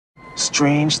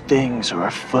strange things are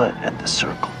afoot at the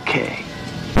Circle K.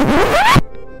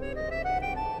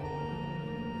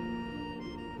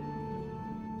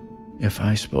 If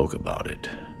I spoke about it,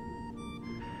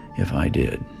 if I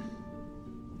did,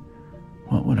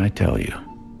 what would I tell you?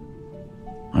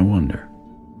 I wonder.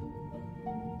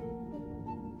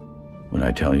 Would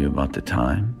I tell you about the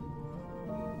time?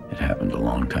 It happened a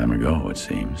long time ago, it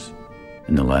seems,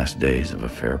 in the last days of a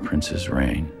fair prince's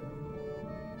reign.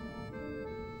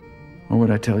 Or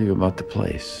would I tell you about the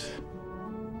place?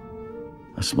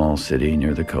 A small city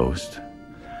near the coast,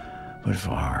 but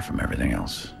far from everything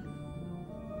else.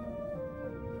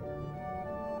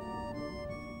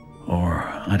 Or,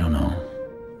 I don't know,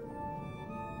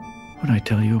 would I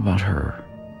tell you about her?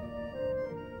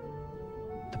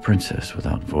 The princess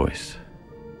without voice.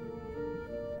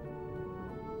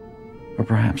 Or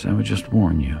perhaps I would just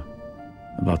warn you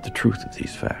about the truth of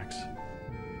these facts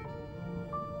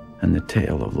and the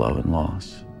tale of love and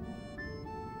loss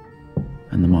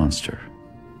and the monster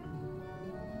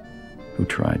who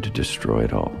tried to destroy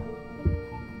it all.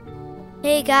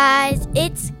 Hey guys,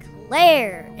 it's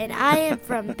Claire, and I am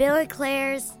from Bill and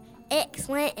Claire's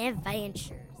Excellent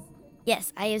Adventures.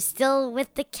 Yes, I am still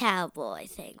with the cowboy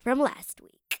thing from last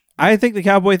week. I think the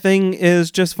cowboy thing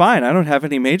is just fine. I don't have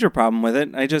any major problem with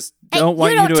it. I just don't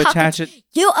want you to attach it.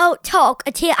 You don't talk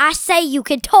until I say you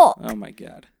can talk. Oh my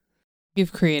God.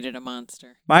 You've created a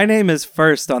monster. My name is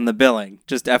first on the billing,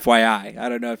 just FYI. I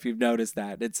don't know if you've noticed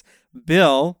that. It's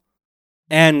Bill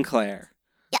and Claire.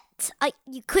 Yeah,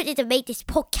 you couldn't have made this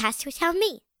podcast without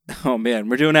me. Oh man,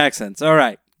 we're doing accents. All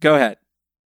right, go ahead.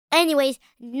 Anyways,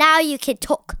 now you can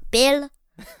talk, Bill.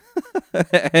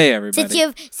 Hey,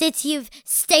 everybody. Since you've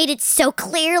stated so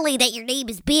clearly that your name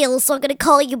is Bill, so I'm gonna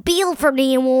call you Bill from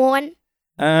now on.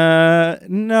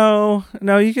 No,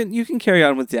 you can carry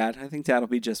on with Dad. I think Dad'll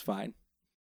be just fine.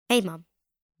 Hey, Mom.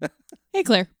 Hey,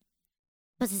 Claire.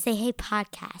 I was supposed to say, hey,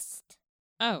 podcast.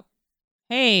 Oh.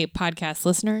 Hey, podcast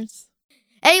listeners.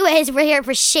 Anyways, we're here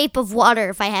for Shape of Water,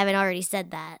 if I haven't already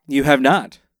said that. You have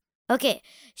not. Okay,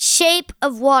 Shape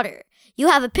of Water. You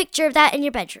have a picture of that in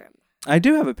your bedroom. I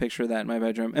do have a picture of that in my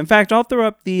bedroom. In fact, I'll throw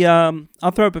up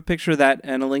a picture of that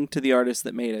and a link to the artist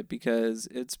that made it because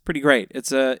it's pretty great.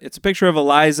 It's a picture of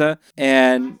Eliza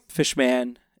and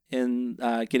Fishman in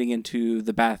getting into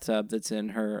the bathtub that's in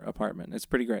her apartment. It's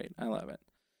pretty great. I love it.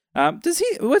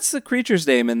 What's the creature's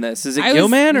name in this? Is it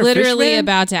Gilman or Fishman? I was literally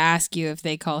about to ask you if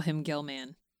they call him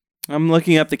Gilman. I'm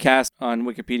looking up the cast on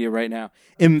Wikipedia right now.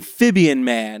 Amphibian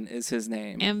Man is his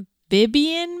name.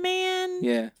 Amphibian Man?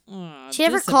 Yeah. Oh, she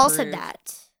never calls him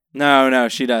that. No,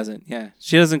 she doesn't. Yeah.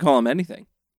 She doesn't call him anything.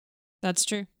 That's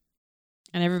true.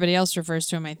 And everybody else refers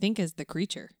to him, I think, as the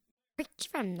creature. Creature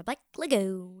from the Black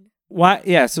Lagoon. Why?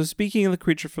 Yeah, so speaking of the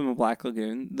creature from the Black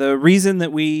Lagoon, the reason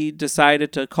that we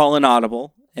decided to call an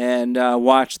audible and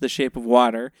watch The Shape of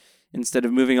Water instead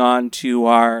of moving on to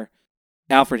our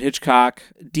Alfred Hitchcock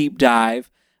deep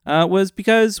dive was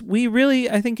because we really,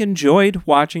 I think, enjoyed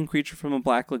watching Creature from a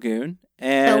Black Lagoon.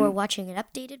 And so we're watching an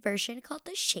updated version called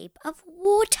The Shape of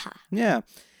Water. Yeah.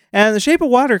 And The Shape of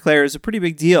Water, Claire, is a pretty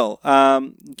big deal.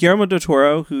 Guillermo del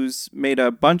Toro, who's made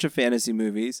a bunch of fantasy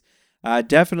movies,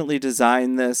 definitely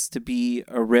designed this to be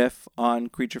a riff on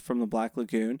Creature from the Black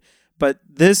Lagoon. But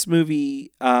this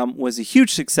movie was a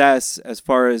huge success as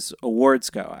far as awards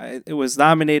go. It was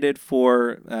nominated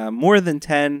for more than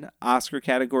 10 Oscar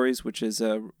categories, which is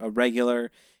a regular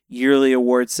yearly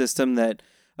award system that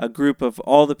a group of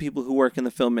all the people who work in the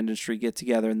film industry get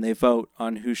together and they vote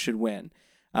on who should win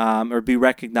or be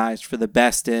recognized for the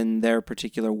best in their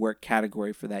particular work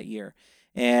category for that year.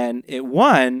 And it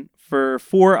won for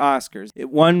 4 Oscars. It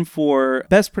won for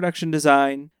Best Production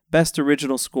Design, Best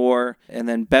Original Score, and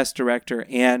then Best Director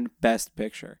and Best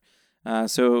Picture.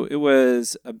 So it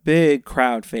was a big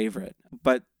crowd favorite.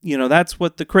 But, you know, that's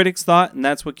what the critics thought, and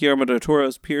that's what Guillermo del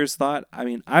Toro's peers thought. I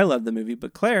mean, I love the movie,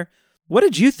 but Claire, what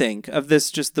did you think of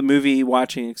this, just the movie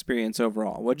watching experience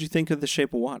overall? What did you think of The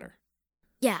Shape of Water?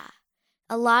 Yeah,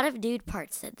 a lot of nude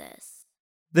parts in this.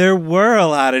 There were a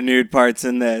lot of nude parts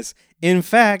in this. In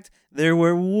fact, there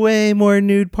were way more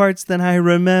nude parts than I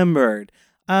remembered.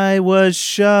 I was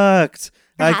shocked.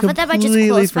 I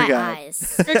completely forgot. My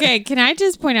eyes. Okay, can I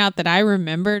just point out that I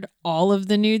remembered all of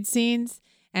the nude scenes?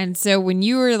 And so when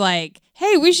you were like,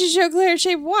 hey, we should show Claire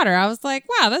Shape of Water, I was like,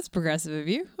 wow, that's progressive of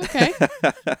you. Okay.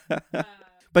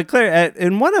 But Claire,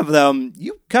 in one of them,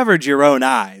 you covered your own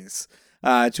eyes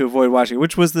to avoid watching.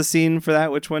 Which was the scene for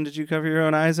that? Which one did you cover your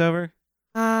own eyes over?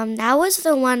 That was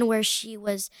the one where he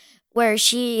was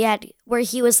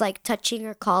like touching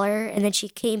her collar, and then she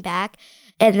came back.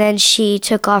 And then she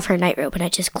took off her nightrobe and I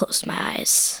just closed my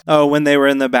eyes. Oh, when they were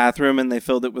in the bathroom and they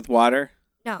filled it with water?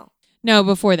 No,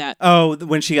 before that. Oh,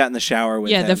 when she got in the shower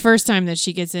with him. The first time that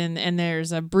she gets in, and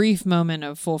there's a brief moment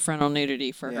of full frontal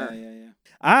nudity for her. Yeah.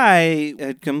 I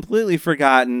had completely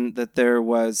forgotten that there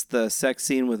was the sex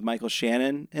scene with Michael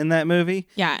Shannon in that movie.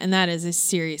 Yeah, and that is a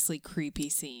seriously creepy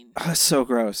scene. Oh, so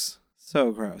gross.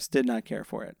 So gross. Did not care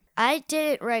for it. I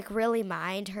didn't really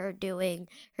mind her doing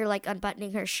her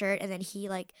unbuttoning her shirt and then he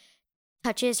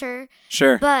touches her.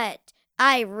 Sure. But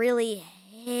I really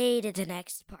hated the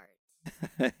next part.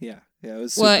 Yeah, it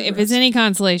was super Well, if gross. it's any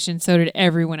consolation, so did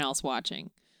everyone else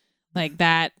watching.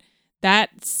 That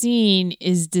scene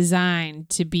is designed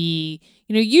to be,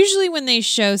 usually when they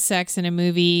show sex in a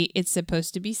movie, it's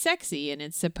supposed to be sexy and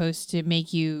it's supposed to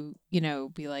make you,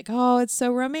 be like, oh, it's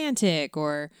so romantic,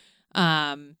 or,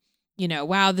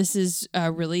 wow, this is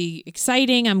really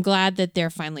exciting. I'm glad that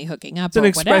they're finally hooking up. It's an or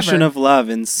expression whatever. of love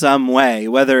in some way,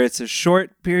 whether it's a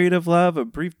short period of love, a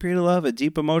brief period of love, a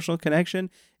deep emotional connection.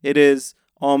 It is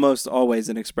almost always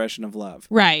an expression of love.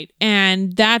 Right.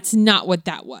 And that's not what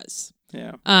that was.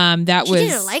 Yeah. She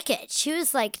didn't like it. She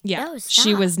was like, no, stop.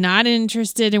 She was not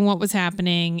interested in what was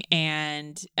happening,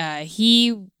 and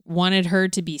he wanted her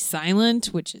to be silent,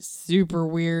 which is super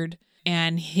weird.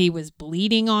 And he was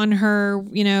bleeding on her,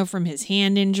 from his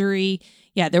hand injury.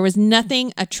 Yeah, there was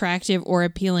nothing attractive or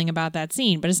appealing about that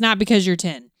scene, but it's not because you're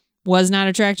 10. Was not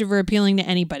attractive or appealing to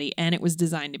anybody, and it was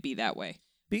designed to be that way.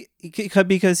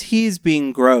 Because he's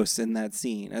being gross in that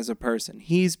scene as a person.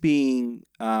 He's being...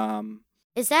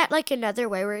 Is that another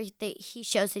way where he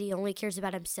shows that he only cares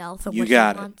about himself and You what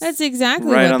got he it. wants? That's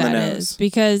exactly Right what on the that nose. is.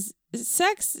 Because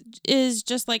sex is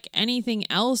just like anything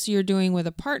else you're doing with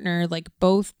a partner.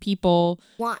 Both people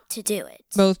Want to do it.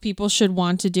 Both people should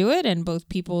want to do it, and both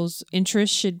people's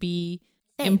interests should be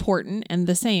important and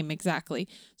the same, exactly.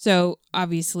 So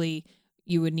obviously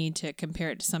you would need to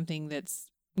compare it to something that's,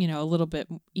 a little bit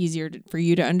easier for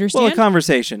you to understand. Well, a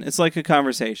conversation. It's like a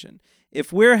conversation.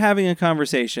 If we're having a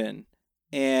conversation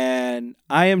and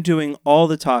I am doing all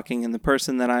the talking and the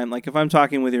person that I'm, if I'm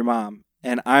talking with your mom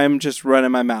and I'm just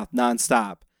running my mouth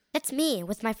nonstop. That's me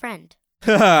with my friend.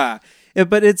 But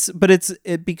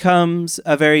it becomes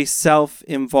a very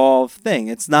self-involved thing.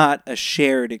 It's not a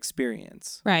shared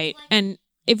experience. Right. And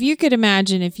if you could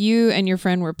imagine if you and your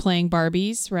friend were playing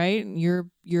Barbies, right?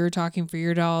 You're talking for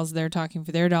your dolls, they're talking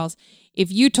for their dolls.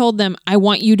 If you told them, I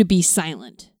want you to be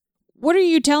silent, what are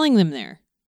you telling them there?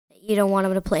 You don't want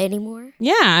them to play anymore?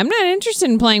 Yeah, I'm not interested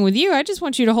in playing with you. I just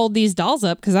want you to hold these dolls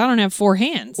up because I don't have 4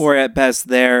 hands. Or at best,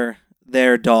 they're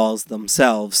dolls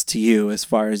themselves to you as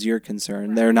far as you're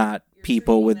concerned. They're not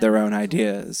people with their own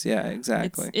ideas. Yeah,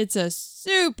 exactly. It's a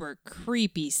super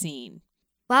creepy scene.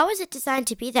 Why was it designed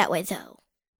to be that way, though?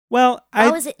 Well, Why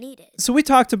was it needed? So we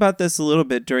talked about this a little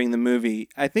bit during the movie.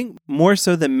 I think more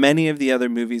so than many of the other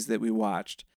movies that we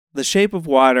watched. The Shape of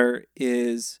Water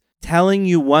is telling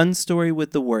you one story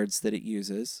with the words that it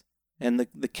uses and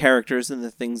the characters and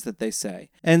the things that they say.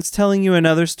 And it's telling you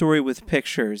another story with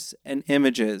pictures and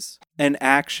images and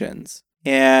actions.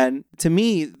 And to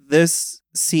me, this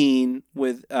scene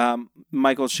with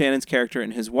Michael Shannon's character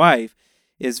and his wife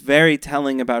is very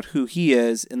telling about who he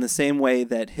is, in the same way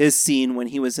that his scene when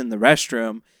he was in the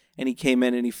restroom and he came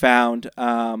in and he found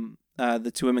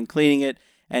the 2 women cleaning it,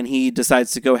 and he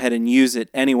decides to go ahead and use it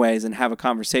anyways and have a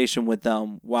conversation with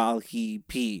them while he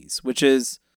pees, which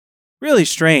is really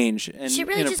strange and She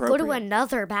really just go to inappropriate.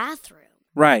 another bathroom.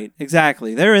 Right,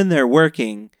 exactly. They're in there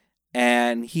working,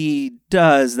 and he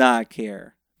does not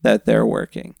care that they're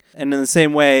working. And in the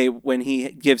same way, when he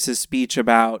gives his speech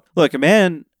about, look, a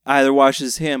man either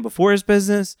washes his hand before his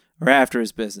business or after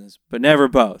his business, but never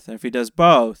both. And if he does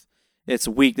both, it's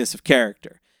a weakness of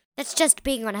character. That's just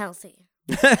being unhealthy.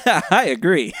 I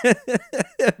agree.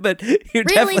 But you're Really,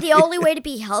 definitely... the only way to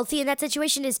be healthy in that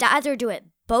situation is to either do it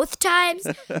both times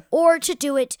or to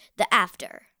do it the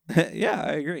after. Yeah,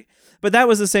 I agree. But that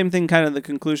was the same thing, kind of the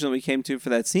conclusion that we came to for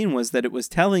that scene, was that it was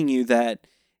telling you that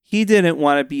he didn't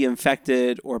want to be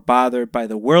infected or bothered by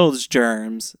the world's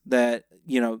germs that,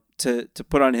 to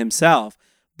put on himself,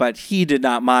 but he did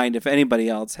not mind if anybody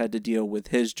else had to deal with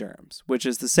his germs, which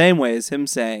is the same way as him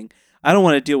saying, I don't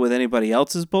want to deal with anybody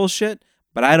else's bullshit,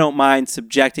 but I don't mind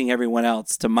subjecting everyone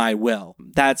else to my will.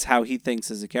 That's how he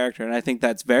thinks as a character, and I think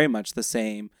that's very much the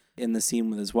same in the scene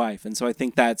with his wife. And so I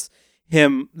think that's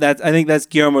him, I think that's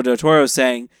Guillermo del Toro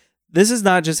saying, this is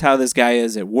not just how this guy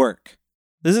is at work.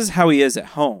 This is how he is at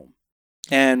home.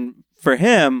 And for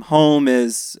him, home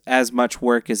is as much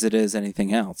work as it is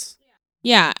anything else.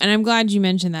 Yeah, and I'm glad you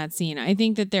mentioned that scene. I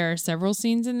think that there are several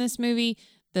scenes in this movie.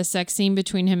 The sex scene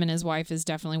between him and his wife is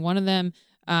definitely one of them.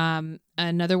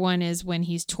 Another one is when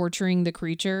he's torturing the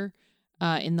creature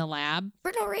in the lab.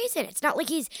 For no reason. It's not like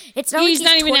he's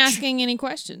not even asking any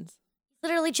questions.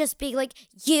 Literally just being like,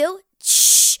 you,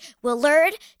 will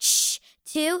learn,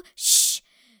 to,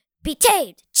 be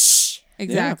tamed.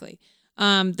 Exactly.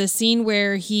 Yeah. The scene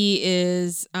where he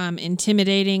is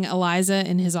intimidating Eliza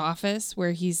in his office,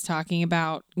 where he's talking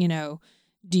about,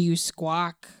 do you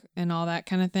squawk and all that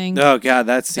kind of thing. Oh, God,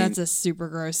 that's a super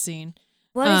gross scene.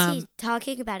 What is he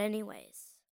talking about anyways?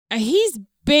 He's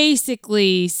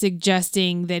basically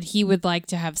suggesting that he would like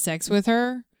to have sex with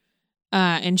her.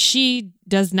 And she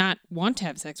does not want to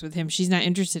have sex with him. She's not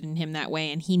interested in him that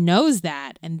way. And he knows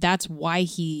that. And that's why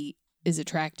he is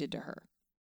attracted to her.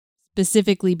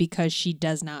 Specifically because she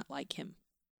does not like him.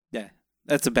 Yeah,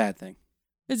 that's a bad thing.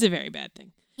 It's a very bad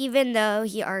thing. Even though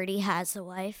he already has a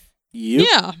wife? Yep.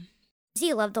 Yeah. Does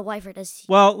he love the wife or does he?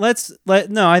 Well,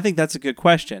 no, I think that's a good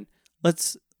question.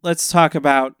 Let's talk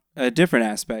about a different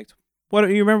aspect. You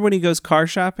remember when he goes car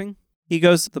shopping? He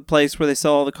goes to the place where they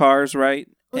sell all the cars, right?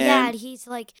 Well, yeah, and he's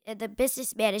like, the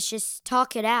businessman is just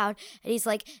talking out, and he's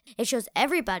like, it shows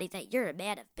everybody that you're a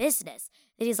man of business.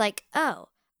 And he's like, oh,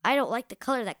 I don't like the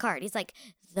color of that car. And he's like,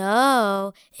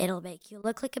 though, it'll make you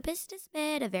look like a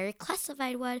businessman, a very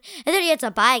classified one. And then he ends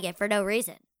up buying it for no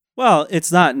reason. Well,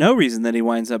 it's not no reason that he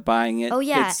winds up buying it. Oh,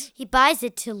 yeah. He buys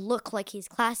it to look like he's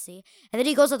classy. And then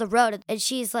he goes on the road, and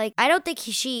she's like, I think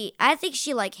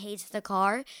she like hates the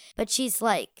car, but she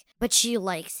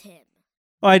likes him.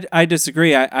 Well, I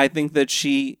disagree. I think that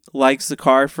she likes the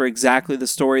car for exactly the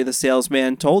story the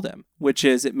salesman told him, which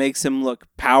is it makes him look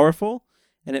powerful,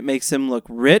 and it makes him look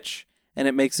rich, and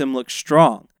it makes him look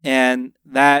strong. And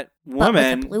that woman,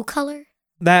 but with a blue color?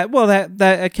 That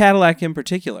a Cadillac in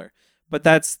particular. But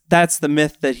that's the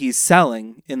myth that he's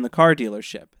selling in the car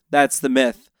dealership. That's the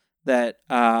myth that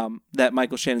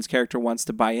Michael Shannon's character wants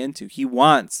to buy into. He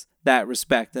wants that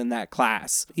respect and that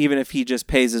class, even if he just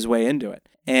pays his way into it.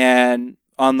 And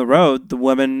on the road, the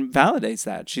woman validates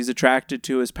that. She's attracted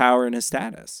to his power and his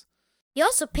status. He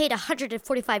also paid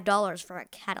 $145 for a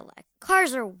Cadillac.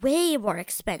 Cars are way more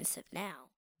expensive now.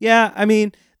 Yeah, I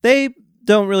mean, they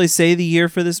don't really say the year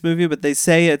for this movie, but they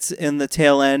say it's in the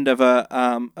tail end of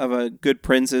a good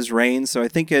prince's reign. So I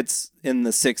think it's in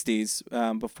the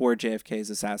 60s, before JFK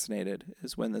is assassinated,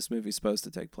 is when this movie's supposed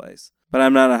to take place. But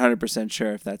I'm not 100%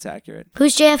 sure if that's accurate.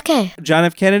 Who's JFK? John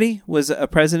F. Kennedy was a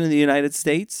president of the United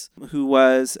States who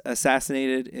was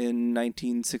assassinated in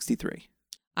 1963.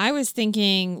 I was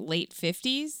thinking late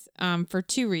 50s for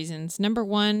two reasons. Number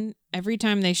one, every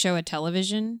time they show a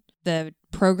television, the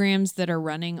programs that are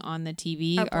running on the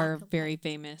TV are very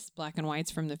famous black and whites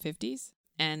from the 50s.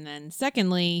 And then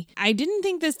secondly, I didn't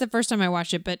think this the first time I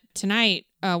watched it, but tonight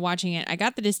watching it, I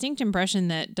got the distinct impression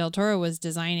that Del Toro was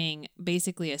designing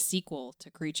basically a sequel to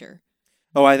Creature.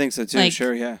 Oh, I think so too.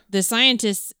 Sure, yeah. The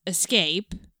scientists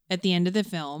escape at the end of the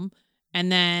film,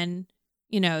 and then,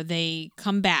 they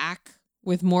come back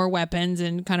with more weapons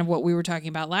and kind of what we were talking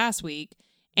about last week.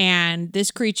 And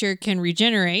this creature can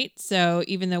regenerate. So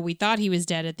even though we thought he was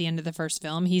dead at the end of the first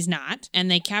film, he's not. And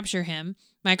they capture him.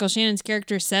 Michael Shannon's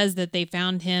character says that they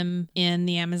found him in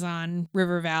the Amazon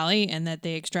River Valley and that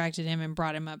they extracted him and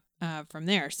brought him up from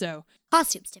there. So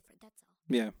costume's different. That's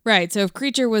all. Yeah. Right. So if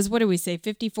Creature was, what did we say,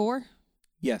 54?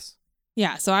 Yes.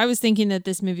 Yeah. So I was thinking that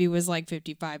this movie was like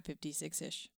 55,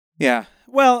 56-ish. Yeah.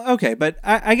 Well, okay. But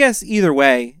I guess either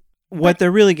way, what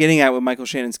they're really getting at with Michael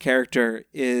Shannon's character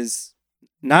is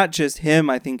not just him,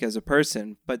 I think, as a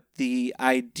person, but the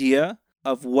idea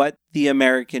of what the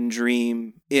American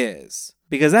dream is.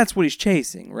 Because that's what he's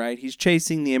chasing, right? He's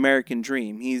chasing the American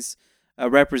dream. He's a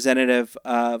representative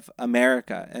of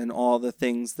America and all the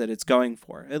things that it's going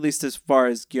for, at least as far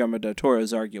as Guillermo del Toro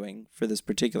is arguing for this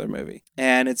particular movie.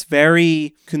 And it's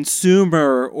very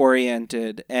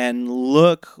consumer-oriented and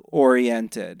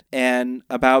look-oriented and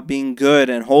about being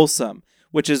good and wholesome,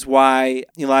 which is why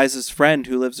Eliza's friend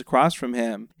who lives across from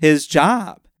him, his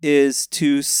job is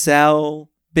to sell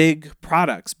big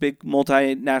products, big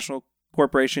multinational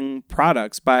corporation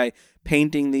products by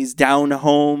painting these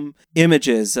down-home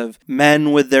images of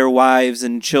men with their wives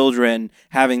and children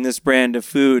having this brand of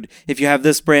food. If you have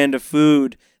this brand of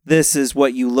food, this is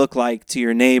what you look like to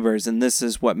your neighbors, and this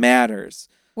is what matters.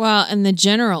 Well, and the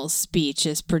general's speech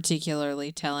is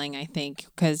particularly telling, I think,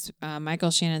 because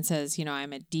Michael Shannon says,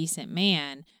 I'm a decent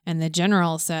man. And the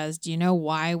general says, do you know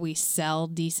why we sell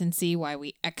decency, why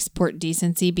we export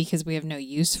decency? Because we have no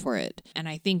use for it. And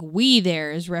I think we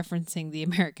there is referencing the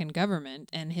American government.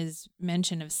 And his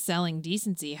mention of selling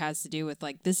decency has to do with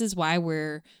this is why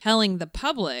we're telling the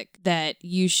public that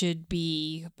you should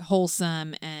be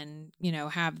wholesome and,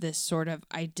 have this sort of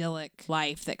idyllic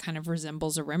life that kind of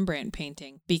resembles a Rembrandt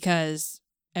painting. Because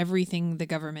everything the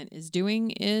government is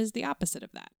doing is the opposite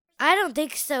of that. I don't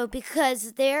think so,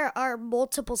 because there are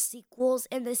multiple sequels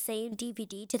in the same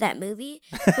DVD to that movie.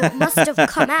 So it must have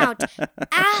come out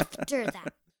after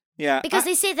that. Yeah. Because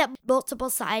they say that multiple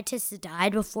scientists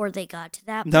died before they got to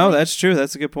that point. No, that's true.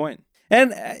 That's a good point.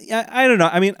 And I don't know.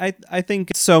 I mean, I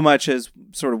think so much as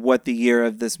sort of what the year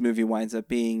of this movie winds up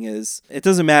being is, it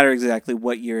doesn't matter exactly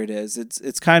what year it is.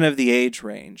 It's kind of the age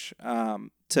range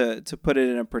to put it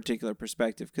in a particular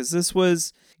perspective. Because this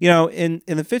was, in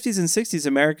the 50s and 60s,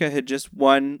 America had just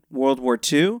won World War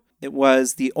II. It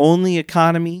was the only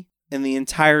economy in the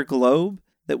entire globe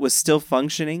that was still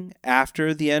functioning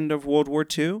after the end of World War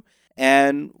II.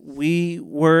 And we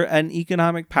were an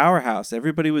economic powerhouse.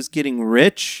 Everybody was getting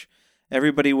rich.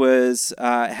 Everybody was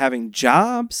having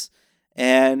jobs,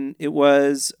 and it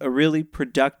was a really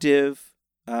productive,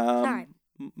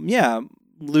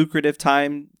 lucrative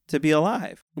time to be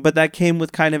alive. But that came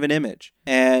with kind of an image.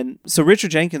 And so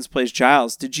Richard Jenkins plays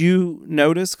Giles. Did you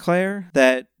notice, Claire,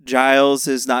 that Giles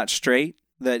is not straight,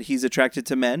 that he's attracted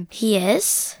to men? He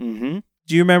is. Mm-hmm.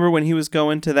 Do you remember when he was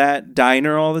going to that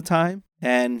diner all the time?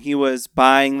 And he was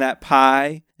buying that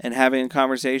pie and having a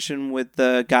conversation with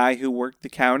the guy who worked the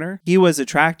counter? He was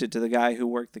attracted to the guy who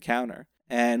worked the counter.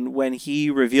 And when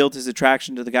he revealed his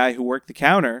attraction to the guy who worked the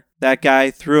counter, that guy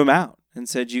threw him out and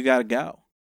said, "You got to go."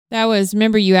 That was,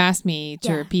 remember you asked me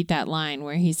to repeat that line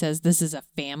where he says this is a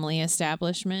family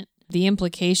establishment? The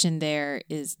implication there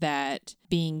is that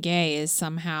being gay is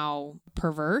somehow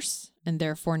perverse and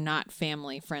therefore not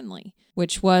family friendly,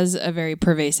 which was a very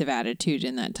pervasive attitude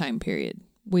in that time period.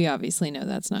 We obviously know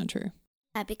that's not true.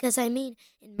 Yeah, because in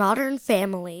Modern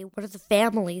Family, one of the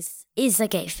families is a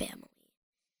gay family.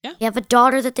 Yeah. You have a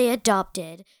daughter that they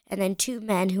adopted, and then 2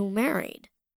 men who married.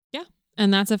 Yeah,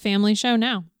 and that's a family show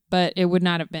now, but it would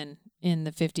not have been in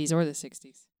the 50s or the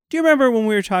 60s. Do you remember when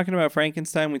we were talking about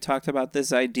Frankenstein, we talked about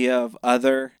this idea of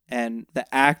other, and the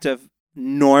act of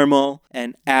normal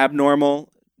and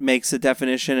abnormal makes a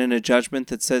definition and a judgment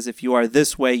that says if you are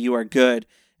this way, you are good,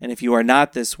 and if you are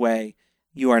not this way,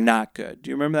 you are not good. Do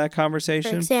you remember that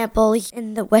conversation? For example,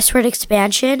 in the westward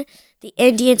expansion, the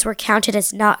Indians were counted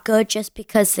as not good just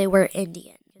because they were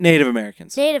Indian. Native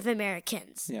Americans. Native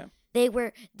Americans. Yeah. They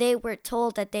were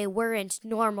told that they weren't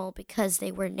normal because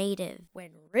they were native,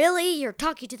 when really you're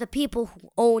talking to the people who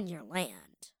own your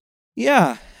land.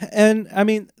 Yeah, and I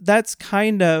mean that's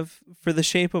kind of for The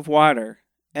Shape of Water,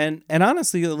 and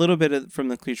honestly a little bit from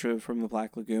The Creature from the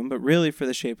Black Lagoon, but really for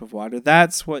The Shape of Water,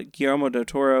 that's what Guillermo del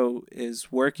Toro is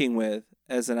working with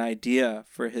as an idea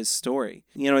for his story.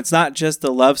 It's not just a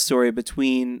love story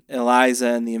between Eliza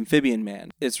and the amphibian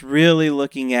man. It's really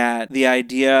looking at the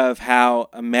idea of how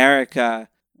America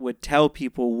would tell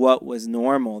people what was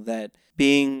normal, that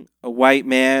being a white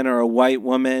man or a white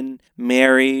woman,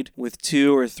 married with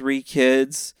 2 or 3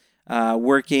 kids,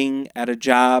 working at a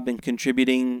job and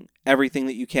contributing everything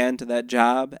that you can to that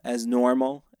job as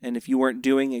normal. And if you weren't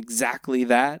doing exactly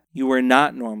that, you were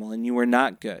not normal and you were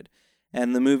not good.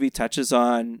 And the movie touches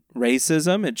on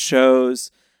racism. It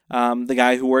shows the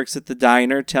guy who works at the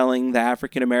diner telling the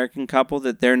African-American couple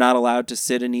that they're not allowed to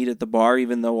sit and eat at the bar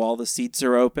even though all the seats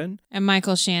are open. And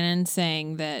Michael Shannon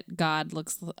saying that God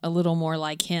looks a little more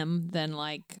like him than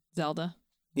like Zelda.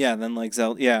 Yeah, than like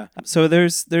Zelda. Yeah. So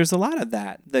there's a lot of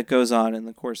that goes on in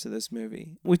the course of this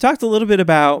movie. We talked a little bit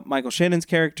about Michael Shannon's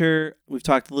character. We've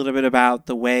talked a little bit about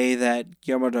the way that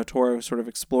Guillermo del Toro sort of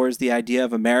explores the idea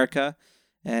of America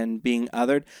and being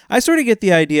othered. I sort of get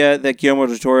the idea that Guillermo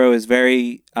del Toro is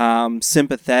very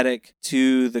sympathetic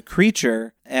to the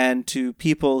creature and to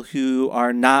people who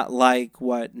are not like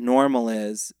what normal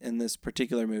is in this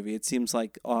particular movie. It seems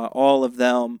like all of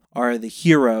them are the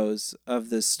heroes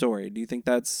of this story. Do you think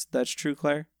that's true,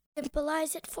 Claire?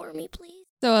 Symbolize it for me, please.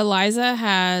 So Eliza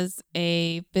has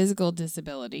a physical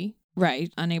disability,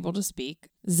 right, unable to speak.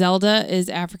 Zelda is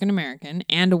African American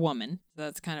and a woman. So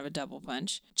that's kind of a double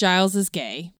punch. Giles is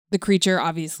gay. The creature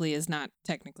obviously is not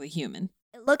technically human.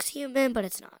 It looks human, but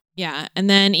it's not. Yeah, and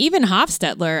then even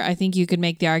Hofstetler, I think you could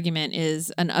make the argument,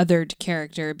 is an othered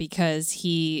character because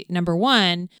he, number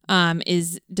one,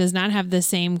 does not have the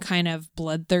same kind of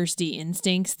bloodthirsty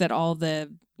instincts that all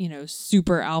the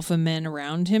super alpha men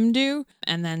around him do.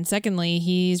 And then secondly,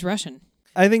 he's Russian.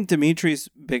 I think Dimitri's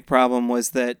big problem was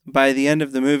that by the end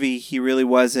of the movie, he really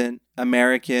wasn't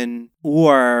American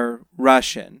or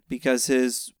Russian because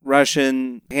his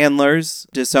Russian handlers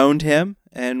disowned him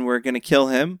and were going to kill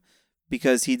him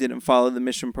because he didn't follow the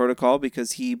mission protocol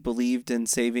because he believed in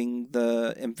saving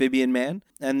the amphibian man.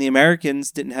 And the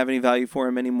Americans didn't have any value for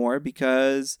him anymore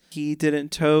because he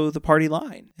didn't toe the party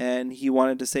line and he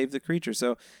wanted to save the creature.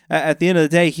 So at the end of the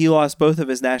day, he lost both of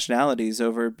his nationalities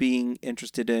over being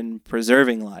interested in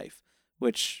preserving life,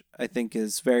 which I think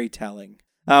is very telling.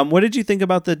 What did you think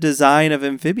about the design of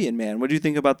Amphibian Man? What do you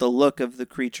think about the look of the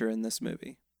creature in this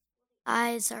movie?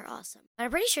 Eyes are awesome. But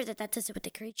I'm pretty sure that does it with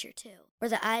the creature too, where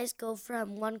the eyes go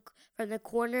from the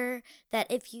corner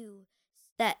if you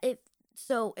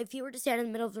were to stand in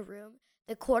the middle of the room,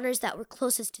 the corners that were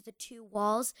closest to the two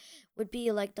walls would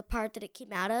be like the part that it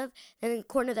came out of, and the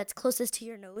corner that's closest to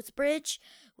your nose bridge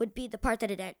would be the part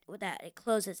that it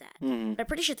closes at. Mm-hmm. But I'm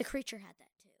pretty sure the creature had that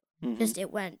too. Mm-hmm. Just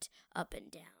it went up and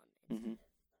down. Mm-hmm.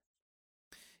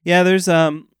 Yeah, there's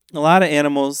a lot of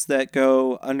animals that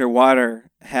go underwater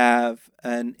have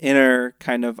an inner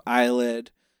kind of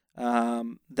eyelid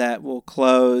that will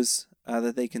close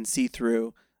that they can see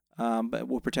through, but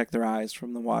will protect their eyes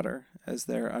from the water as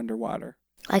they're underwater.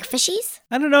 Like fishies?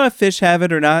 I don't know if fish have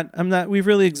it or not. We've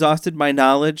really exhausted my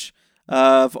knowledge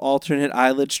of alternate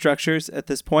eyelid structures at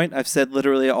this point. I've said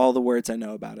literally all the words I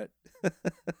know about it.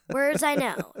 Words I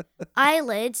know.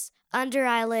 Eyelids, under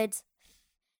eyelids,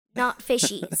 not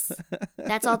fishies.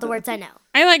 That's all the words I know.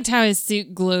 I liked how his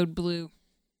suit glowed blue.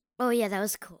 Oh, yeah, that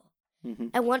was cool. Mm-hmm.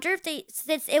 I wonder if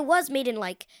since it was made in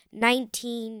like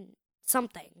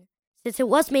 19-something.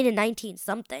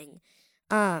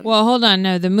 Well, hold on.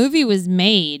 No, the movie was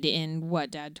made in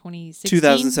what, Dad? 2016?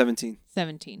 2017.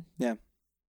 17. Yeah.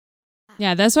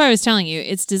 Yeah, that's why I was telling you.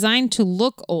 It's designed to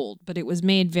look old, but it was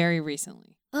made very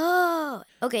recently. Oh,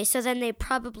 okay. So then they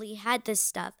probably had this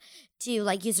stuff to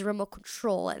like use a remote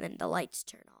control and then the lights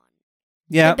turn on.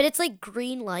 Yeah. But it's like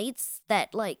green lights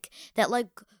that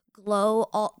glow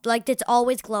like it's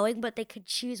always glowing, but they could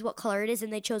choose what color it is,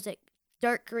 and they chose it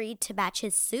dark green to match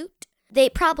his suit. They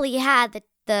probably had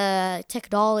the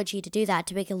technology to do that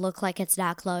to make it look like it's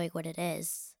not glowing when it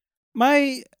is.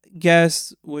 My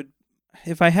guess would,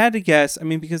 if I had to guess,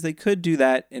 because they could do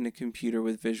that in a computer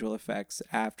with visual effects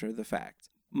after the fact.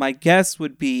 My guess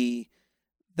would be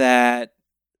that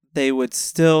they would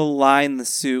still line the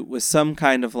suit with some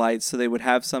kind of light so they would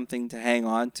have something to hang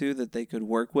on to that they could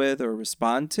work with or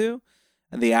respond to,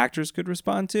 and the actors could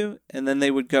respond to, and then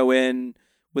they would go in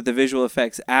with the visual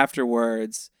effects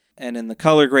afterwards, and in the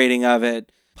color grading of it,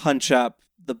 punch up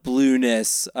the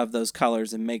blueness of those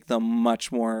colors and make them much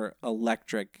more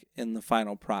electric in the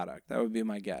final product. That would be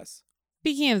my guess.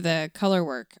 Speaking of the color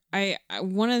work, I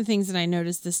one of the things that I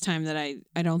noticed this time that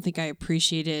I don't think I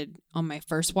appreciated on my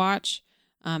first watch,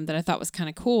 that I thought was kind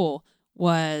of cool,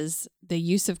 was the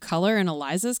use of color in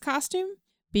Eliza's costume.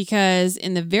 Because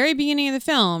in the very beginning of the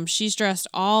film, she's dressed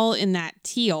all in that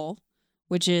teal,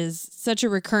 which is such a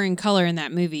recurring color in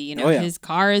that movie. His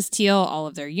car is teal, all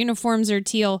of their uniforms are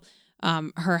teal.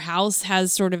 Her house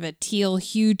has sort of a teal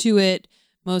hue to it.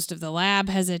 Most of the lab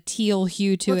has a teal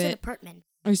hue to it. An apartment.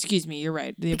 Oh, excuse me, you're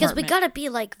right. Because we gotta be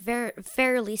like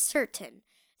fairly certain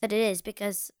that it is,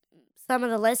 because some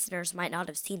of the listeners might not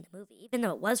have seen the movie, even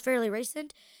though it was fairly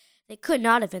recent. They could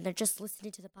not have been. They're just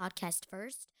listening to the podcast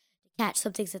first to catch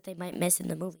some things that they might miss in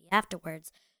the movie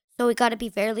afterwards. So we gotta be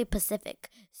fairly specific.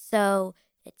 So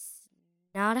it's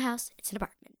not a house; it's an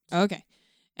apartment. Okay.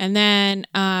 And then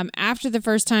after the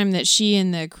first time that she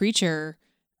and the creature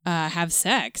have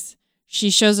sex, she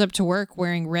shows up to work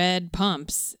wearing red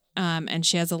pumps, and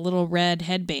she has a little red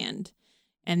headband.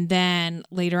 And then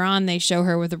later on, they show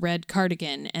her with a red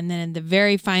cardigan. And then in the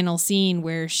very final scene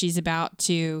where she's about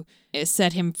to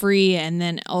set him free and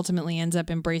then ultimately ends up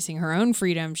embracing her own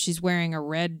freedom, she's wearing a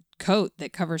red coat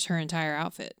that covers her entire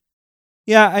outfit.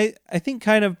 Yeah, I think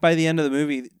kind of by the end of the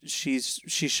movie, she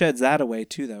sheds that away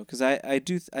too, though, because I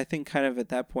think kind of at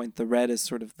that point the red is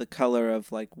sort of the color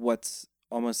of like what's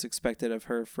almost expected of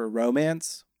her for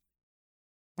romance.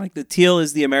 Like the teal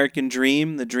is the American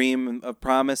dream, the dream of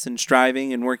promise and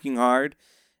striving and working hard,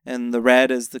 and the red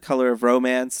is the color of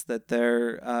romance that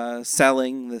they're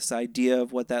selling, this idea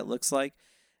of what that looks like.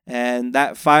 And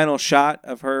that final shot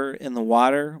of her in the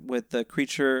water with the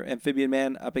creature amphibian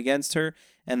man up against her,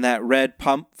 and that red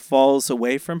pump falls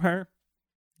away from her,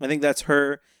 I think that's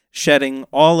her shedding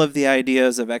all of the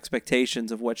ideas of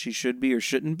expectations of what she should be or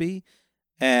shouldn't be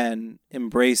and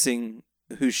embracing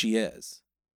who she is.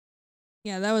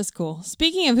 Yeah, that was cool.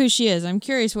 Speaking of who she is, I'm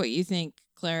curious what you think,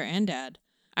 Claire and Dad,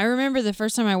 I remember the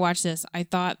first time I watched this, I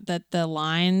thought that the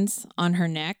lines on her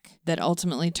neck that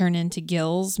ultimately turned into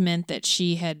gills meant that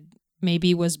she had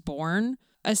maybe was born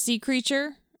a sea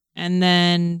creature, and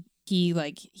then he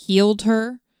like healed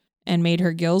her and made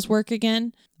her gills work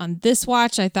again. On this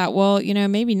watch, I thought, well,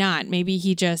 maybe not. Maybe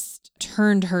he just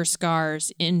turned her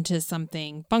scars into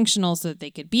something functional so that they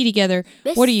could be together.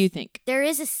 What do you think? There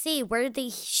is a scene where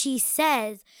she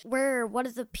says, where one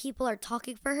of the people are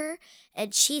talking for her,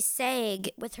 and she's saying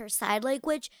with her sign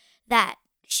language that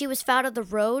she was found on the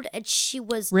road and she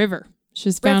was... River. She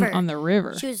was found on the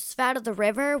river. She was found on the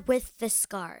river with the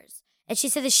scars. And she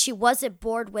said that she wasn't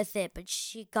born with it, but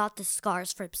she got the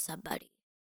scars from somebody.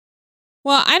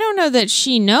 Well, I don't know that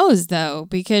she knows, though,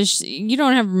 because you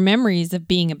don't have memories of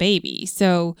being a baby.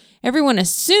 So everyone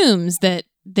assumes that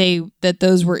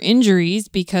those were injuries,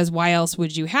 because why else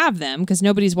would you have them? Because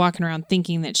nobody's walking around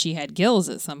thinking that she had gills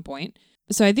at some point.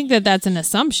 So I think that that's an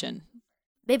assumption.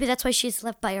 Maybe that's why she's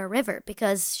left by a river,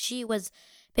 because she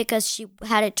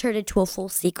hadn't turned into a full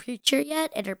sea creature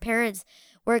yet, and her parents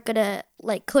weren't gonna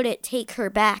couldn't take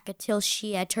her back until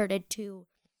she had turned into...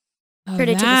 Oh,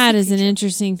 that is an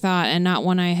interesting thought, and not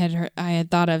one I had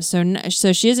thought of.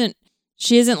 So she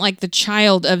isn't like the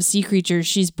child of sea creatures.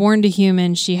 She's born to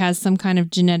human. She has some kind of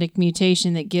genetic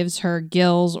mutation that gives her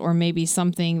gills, or maybe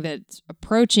something that's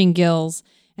approaching gills.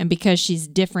 And because she's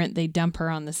different, they dump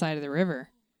her on the side of the river.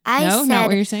 No, not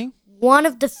what you're saying. One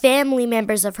of the family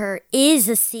members of her is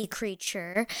a sea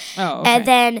creature. Oh, okay. And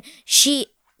then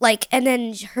and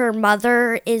then her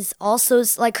mother is also,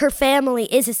 her family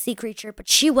is a sea creature, but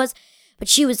she was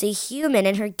a human,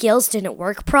 and her gills didn't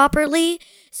work properly,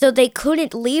 so they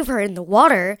couldn't leave her in the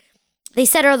water. They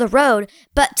set her on the road,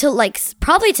 but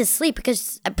probably to sleep,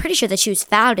 because I'm pretty sure that she was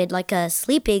found in a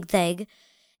sleeping thing,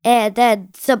 and then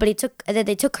they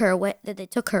took her away.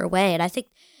 And I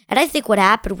think what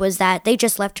happened was that they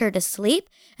just left her to sleep,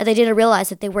 and they didn't realize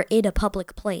that they were in a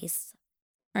public place.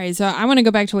 All right, so I want to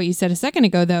go back to what you said a second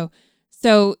ago, though.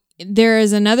 So there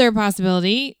is another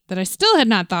possibility that I still had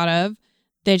not thought of,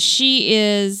 that she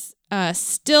is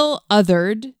still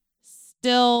othered,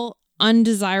 still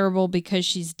undesirable because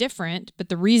she's different, but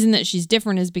the reason that she's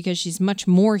different is because she's much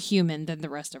more human than the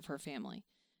rest of her family.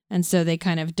 And so they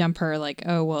kind of dump her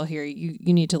oh, well, here,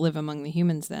 you need to live among the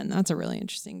humans then. That's a really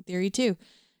interesting theory, too.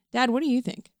 Dad, what do you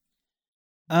think?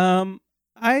 For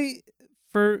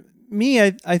me,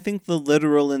 I think the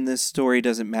literal in this story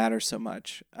doesn't matter so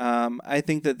much. I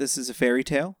think that this is a fairy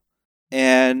tale,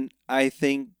 and I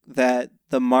think that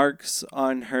the marks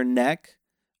on her neck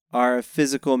are a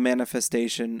physical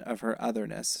manifestation of her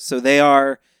otherness. So they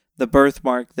are the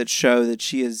birthmark that show that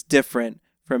she is different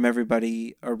from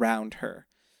everybody around her.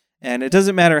 And it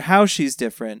doesn't matter how she's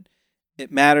different.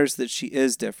 It matters that she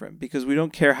is different, because we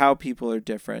don't care how people are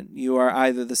different. You are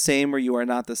either the same or you are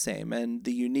not the same, and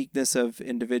the uniqueness of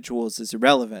individuals is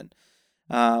irrelevant.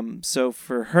 So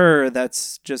for her,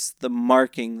 that's just the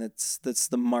marking, that's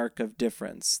the mark of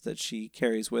difference that she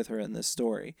carries with her in this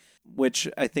story, which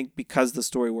I think, because the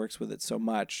story works with it so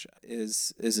much,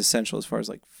 is essential as far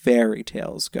as fairy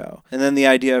tales go. And then the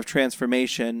idea of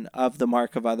transformation of the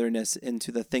mark of otherness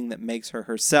into the thing that makes her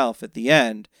herself at the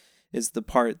end is the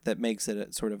part that makes it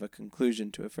a sort of a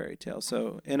conclusion to a fairy tale.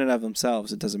 So in and of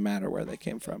themselves, it doesn't matter where they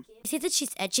came from. See that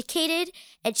she's educated,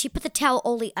 and she put the towel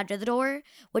only under the door,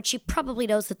 when she probably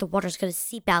knows that the water's going to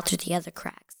seep out through the other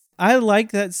cracks. I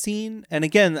like that scene. And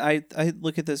again, I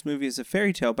look at this movie as a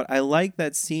fairy tale, but I like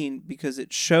that scene because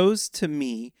it shows to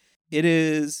me it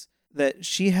is that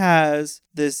she has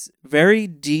this very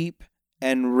deep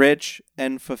and rich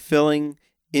and fulfilling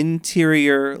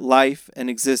interior life and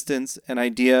existence and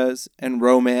ideas and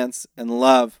romance and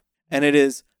love, and it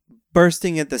is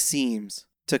bursting at the seams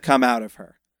to come out of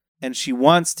her, and she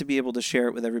wants to be able to share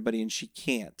it with everybody, and she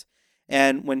can't.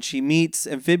 And when she meets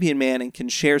Amphibian Man and can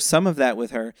share some of that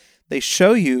with her, they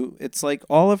show you it's like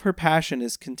all of her passion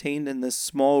is contained in this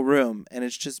small room, and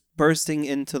it's just bursting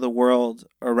into the world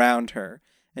around her,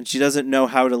 and she doesn't know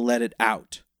how to let it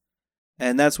out.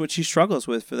 And that's what she struggles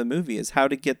with for the movie, is how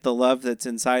to get the love that's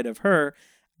inside of her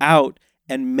out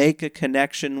and make a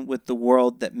connection with the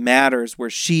world that matters, where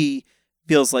she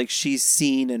feels like she's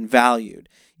seen and valued.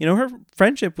 Her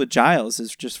friendship with Giles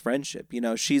is just friendship.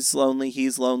 She's lonely,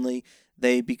 he's lonely.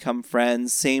 They become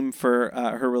friends. Same for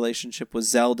her relationship with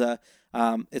Zelda.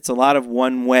 It's a lot of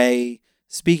one-way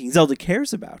speaking. Zelda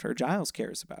cares about her. Giles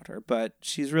cares about her. But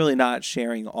she's really not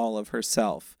sharing all of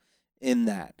herself in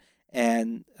that.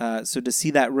 And so to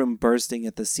see that room bursting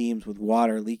at the seams with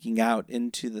water leaking out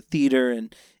into the theater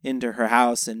and into her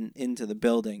house and into the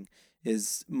building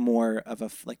is more of a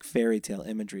fairy tale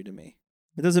imagery to me.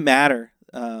 It doesn't matter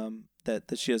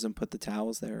that she doesn't put the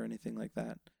towels there or anything like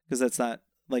that. Because that's not,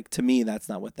 like, to me, that's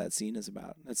not what that scene is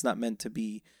about. It's not meant to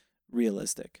be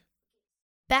realistic.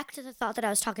 Back to the thought that I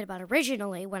was talking about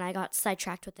originally when I got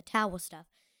sidetracked with the towel stuff.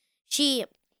 She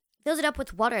fills it up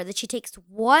with water, then she takes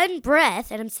one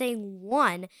breath, and I'm saying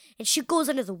one, and she goes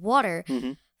under the water.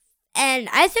 Mm-hmm. And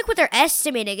I think what they're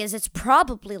estimating is it's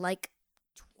probably like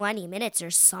 20 minutes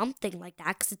or something like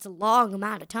that, because it's a long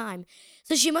amount of time.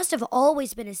 So she must have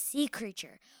always been a sea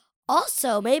creature.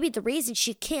 Also, maybe the reason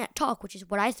she can't talk, which is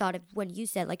what I thought of when you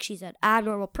said, like, she's an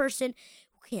abnormal person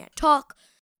who can't talk.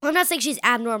 I'm not saying she's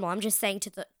abnormal. I'm just saying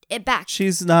it back.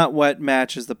 She's not what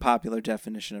matches the popular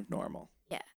definition of normal.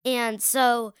 Yeah. And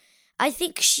so I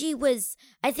think she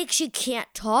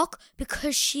can't talk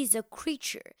because she's a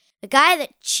creature. The guy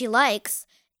that she likes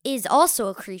is also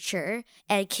a creature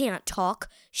and can't talk.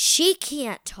 She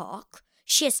can't talk.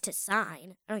 She has to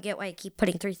sign. I don't get why I keep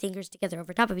putting three fingers together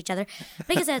over top of each other.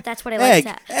 Because that's what I like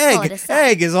to call it a sign.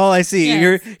 Egg is all I see.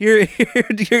 Yes. You're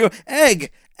going,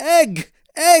 egg.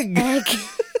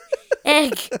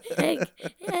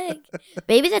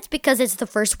 Maybe that's because it's the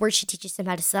first word she teaches him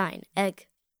how to sign. Egg.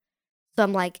 So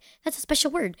I'm like, that's a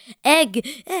special word. Egg.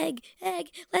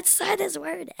 Let's sign this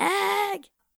word. Egg.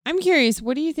 I'm curious,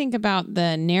 what do you think about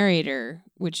the narrator,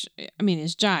 which, I mean,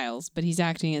 is Giles, but he's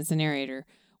acting as the narrator.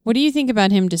 What do you think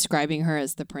about him describing her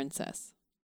as the princess?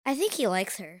 I think he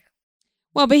likes her.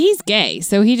 Well, but he's gay,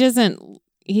 so he doesn't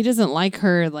like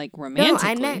her, like,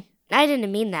 romantically. No, I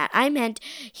didn't mean that. I meant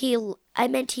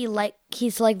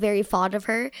he's like very fond of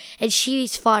her, and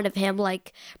she's fond of him.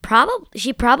 Like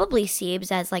she probably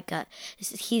seems as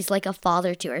he's like a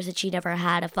father to her, since she never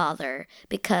had a father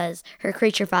because her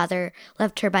creature father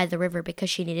left her by the river because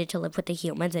she needed to live with the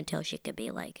humans until she could be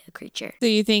like a creature. So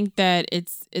you think that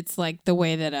it's like the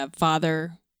way that a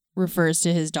father refers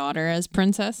to his daughter as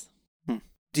princess?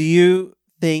 Do you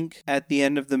think at the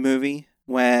end of the movie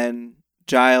when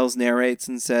Giles narrates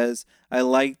and says, I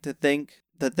like to think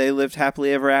that they lived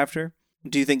happily ever after,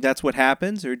 do you think that's what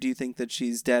happens, or do you think that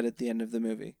she's dead at the end of the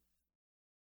movie?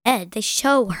 Ed, they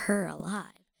show her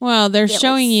alive. Well, they're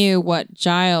showing you what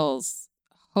Giles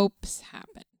hopes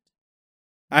happened.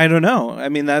 I don't know. I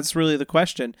mean, that's really the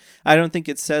question. I don't think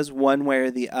it says one way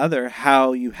or the other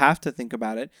how you have to think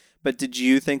about it, but did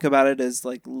you think about it as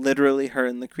like literally her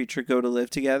and the creature go to live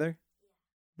together?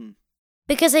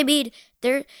 Because, I mean,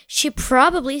 she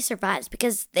probably survives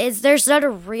because there's not a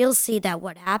real scene that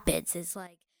what happens is,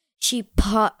 like, she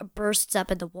bursts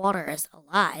up in the water as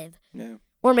alive. Yeah.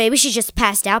 Or maybe she just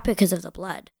passed out because of the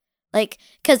blood. Like,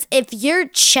 because if you're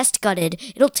chest gutted,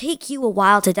 it'll take you a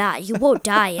while to die. You won't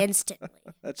die instantly.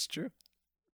 That's true.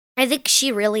 I think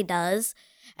she really does.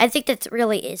 I think that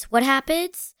really is what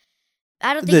happens.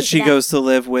 I don't think that she goes to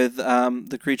live with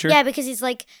the creature? Yeah, because he's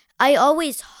like, I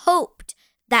always hoped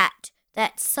that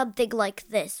something like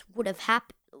this would have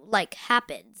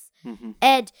happens. Mm-hmm.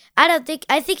 And I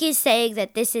think he's saying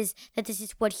that this is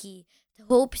what he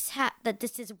hopes that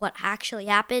this is what actually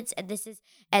happens, and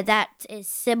that is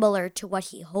similar to what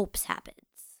he hopes happens.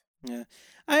 Yeah.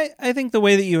 I think the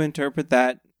way that you interpret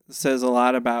that says a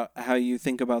lot about how you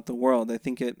think about the world. I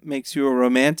think it makes you a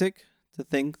romantic to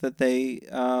think that they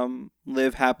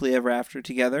live happily ever after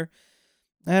together.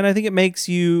 And I think it makes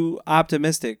you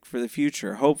optimistic for the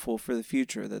future, hopeful for the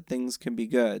future, that things can be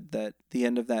good, that the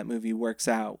end of that movie works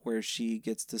out where she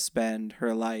gets to spend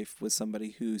her life with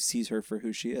somebody who sees her for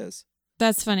who she is.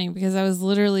 That's funny because I was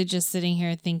literally just sitting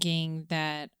here thinking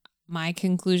that my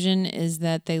conclusion is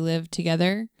that they lived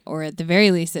together, or at the very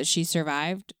least that she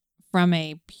survived, from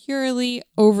a purely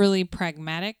overly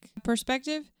pragmatic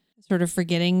perspective, sort of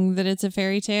forgetting that it's a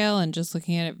fairy tale and just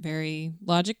looking at it very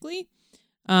logically.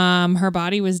 Her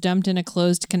body was dumped in a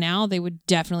closed canal. They would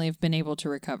definitely have been able to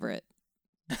recover it.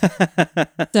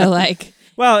 So, like,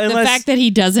 well, the fact that he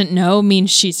doesn't know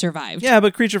means she survived. Yeah,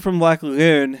 but Creature from Black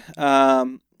Lagoon,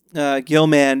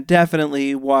 Gilman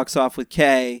definitely walks off with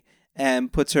Kay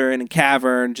and puts her in a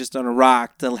cavern just on a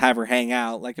rock to have her hang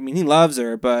out. Like, I mean, he loves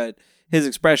her, but his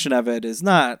expression of it is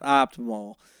not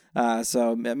optimal.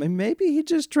 So maybe he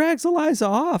just drags Eliza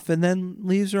off and then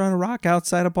leaves her on a rock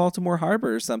outside of Baltimore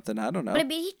Harbor or something. I don't know. But I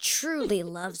mean, he truly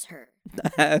loves her.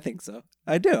 I think so.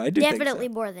 I do Definitely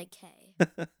think so. more than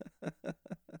Kay.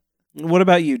 What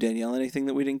about you, Danielle? Anything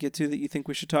that we didn't get to that you think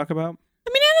we should talk about? I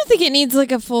mean, I don't think it needs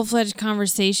like a full-fledged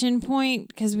conversation point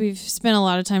because we've spent a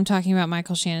lot of time talking about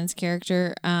Michael Shannon's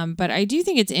character. But I do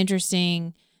think it's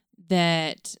interesting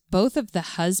that both of the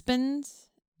husbands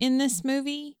in this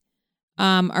movie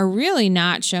are really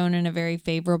not shown in a very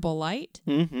favorable light.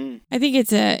 Mm-hmm. I think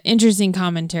it's an interesting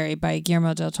commentary by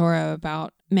Guillermo del Toro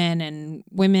about men and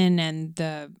women and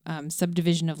the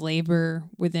subdivision of labor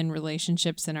within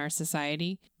relationships in our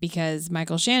society, because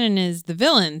Michael Shannon is the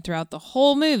villain throughout the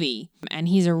whole movie, and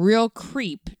he's a real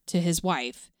creep to his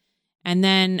wife. And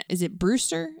then, is it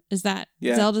Brewster? Is that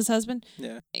Zelda's husband?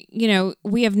 Yeah. You know,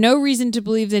 we have no reason to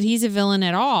believe that he's a villain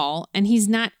at all, and he's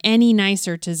not any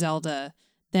nicer to Zelda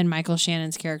than Michael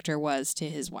Shannon's character was to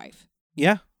his wife.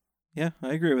 Yeah. Yeah,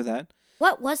 I agree with that.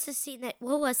 What was the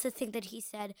thing that he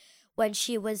said when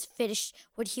she was finished,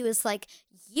 when he was like,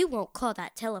 "You won't call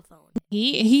that telephone"?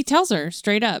 He tells her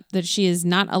straight up that she is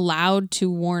not allowed to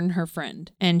warn her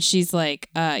friend. And she's like,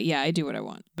 yeah, I do what I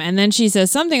want. And then she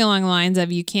says something along the lines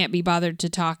of, "You can't be bothered to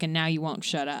talk and now you won't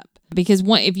shut up." Because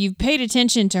if you've paid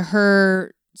attention to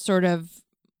her sort of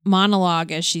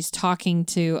monologue as she's talking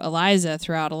to Eliza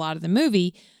throughout a lot of the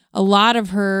movie, a lot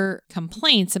of her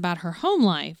complaints about her home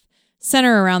life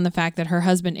center around the fact that her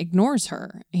husband ignores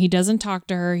her. He doesn't talk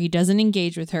to her. He doesn't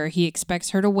engage with her. He expects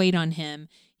her to wait on him.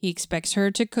 He expects her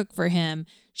to cook for him.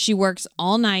 She works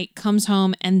all night, comes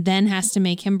home, and then has to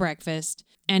make him breakfast.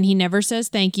 And he never says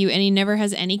thank you, and he never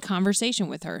has any conversation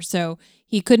with her. So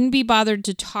he couldn't be bothered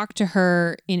to talk to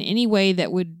her in any way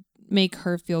that would make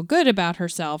her feel good about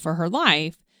herself or her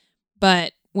life.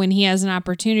 But when he has an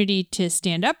opportunity to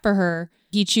stand up for her,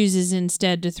 he chooses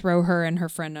instead to throw her and her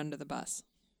friend under the bus.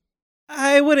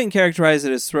 I wouldn't characterize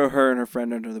it as throw her and her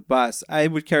friend under the bus. I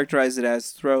would characterize it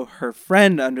as throw her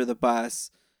friend under the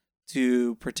bus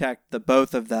to protect the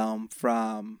both of them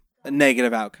from a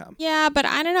negative outcome. Yeah, but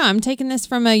I don't know. I'm taking this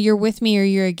from a you're with me or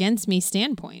you're against me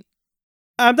standpoint.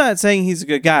 I'm not saying he's a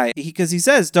good guy, because he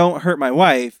says, "Don't hurt my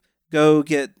wife. Go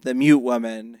get the mute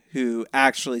woman who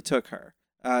actually took her.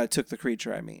 Took the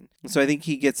creature, I mean." So I think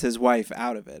he gets his wife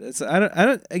out of it.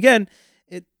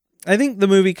 I think the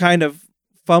movie kind of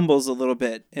fumbles a little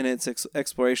bit in its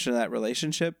exploration of that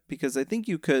relationship, because I think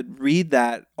you could read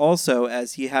that also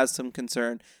as he has some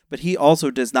concern, but he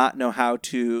also does not know how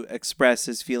to express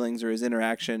his feelings or his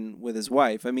interaction with his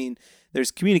wife. I mean, there's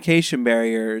communication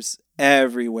barriers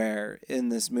everywhere in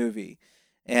this movie.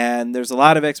 And there's a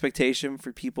lot of expectation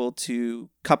for people to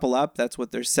couple up. That's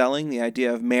what they're selling, the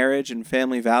idea of marriage and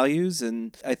family values.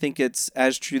 And I think it's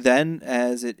as true then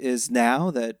as it is now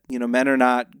that, men are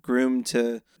not groomed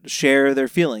to share their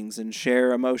feelings and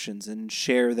share emotions and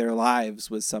share their lives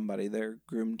with somebody. They're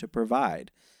groomed to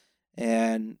provide.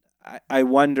 And I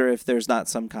wonder if there's not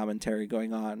some commentary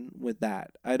going on with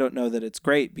that. I don't know that it's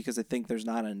great, because I think there's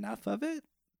not enough of it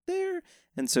there.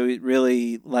 And so it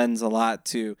really lends a lot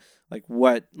to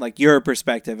your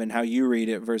perspective and how you read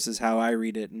it versus how I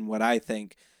read it, and what I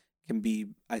think can be,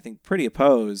 pretty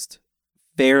opposed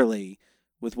fairly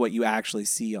with what you actually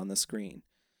see on the screen.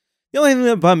 The only thing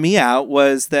that bummed me out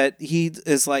was that he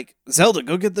is like, "Zelda,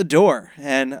 go get the door."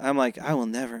 And I'm like, I will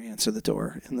never answer the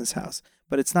door in this house.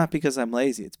 But it's not because I'm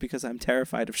lazy. It's because I'm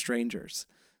terrified of strangers.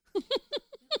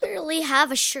 Literally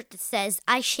have a shirt that says,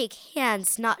 "I shake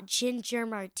hands, not ginger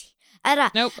martini."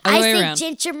 Nope, other way say around.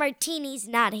 Ginger martinis,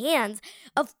 not hands.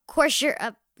 Of course,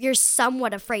 you're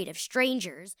somewhat afraid of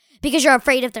strangers because you're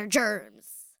afraid of their germs.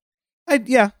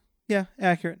 Yeah,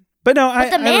 accurate. But no,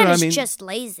 the man I is just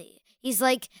lazy. He's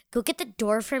like, "Go get the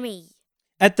door for me."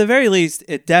 At the very least,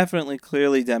 it definitely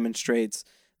clearly demonstrates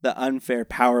the unfair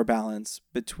power balance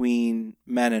between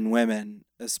men and women,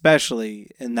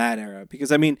 especially in that era.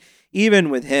 Because,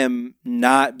 even with him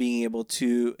not being able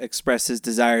to express his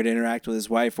desire to interact with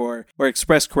his wife or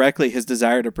express correctly his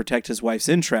desire to protect his wife's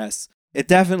interests, it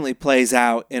definitely plays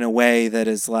out in a way that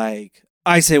is like,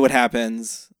 I say what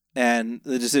happens and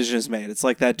the decision is made. It's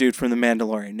like that dude from The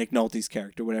Mandalorian, Nick Nolte's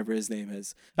character, whatever his name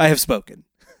is. I have spoken.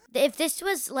 If this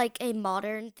was like a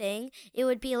modern thing, it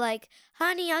would be like,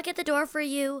 "Honey, I'll get the door for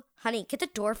you. Honey, get the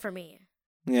door for me."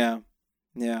 Yeah.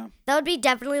 That would be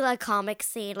definitely like a comic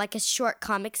scene, like a short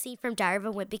comic scene from Diary of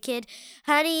a Wimpy Kid.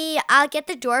 "Honey, I'll get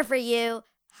the door for you.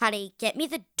 Honey, get me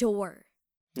the door."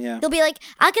 Yeah. He'll be like,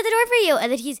 "I'll get the door for you,"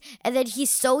 and then he's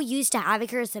so used to having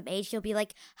her as a maid, he'll be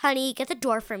like, "Honey, get the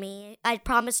door for me. I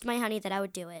promised my honey that I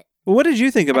would do it." Well, what did you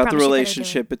think about the promise you that I do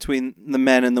relationship between the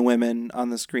men and the women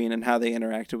on the screen and how they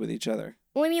interacted with each other?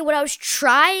 Well, what I was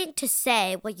trying to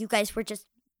say, what you guys were just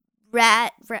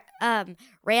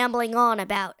rambling on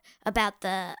about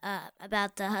the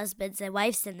husbands and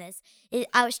wives in this,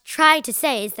 I was trying to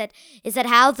say is that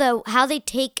how they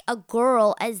take a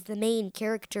girl as the main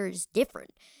character is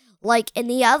different. Like in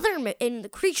the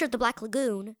Creature of the Black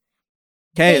Lagoon,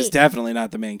 Kay is definitely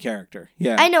not the main character.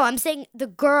 Yeah, I know. I'm saying the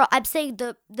girl. I'm saying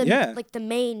the like the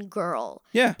main girl.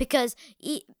 Yeah, Because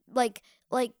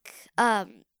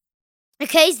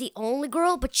Kay's the only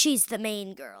girl, but she's the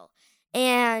main girl.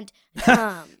 And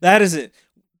That is an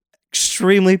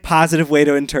extremely positive way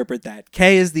to interpret that.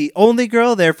 Kay is the only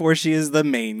girl, therefore she is the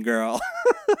main girl.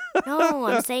 no,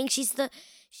 I'm saying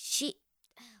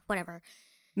whatever.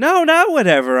 No, not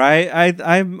whatever.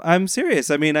 I'm serious.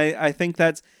 I mean, I think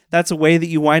that's a way that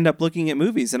you wind up looking at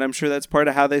movies, and I'm sure that's part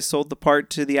of how they sold the part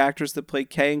to the actress that played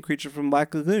Kay in Creature from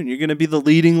Black Lagoon. You're going to be the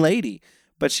leading lady,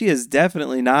 but she is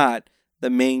definitely not the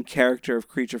main character of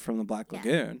Creature from the Black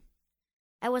Lagoon.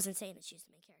 I wasn't saying that she's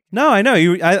the main character. No, I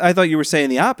know. I thought you were saying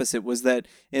the opposite, was that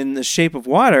in The Shape of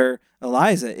Water,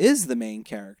 Eliza is the main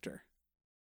character.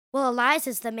 Well,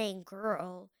 Eliza's the main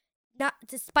girl. Not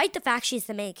despite the fact she's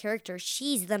the main character,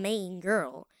 she's the main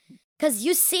girl. Because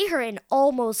you see her in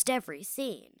almost every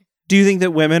scene. Do you think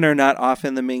that women are not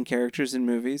often the main characters in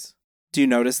movies? Do you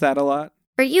notice that a lot?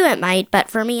 For you it might, but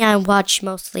for me I watch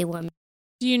mostly women.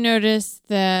 Do you notice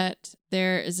that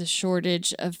there is a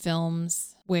shortage of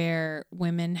films where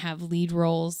women have lead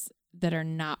roles that are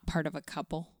not part of a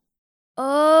couple?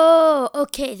 Oh,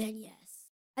 okay then, yes.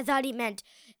 I thought he meant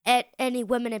at any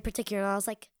women in particular. I was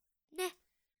like, nah.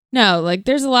 No, like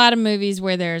there's a lot of movies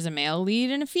where there's a male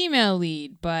lead and a female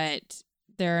lead, but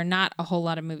there are not a whole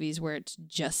lot of movies where it's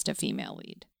just a female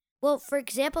lead. Well, for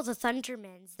example, the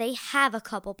Thundermans, they have a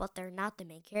couple, but they're not the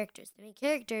main characters. The main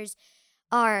characters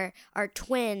are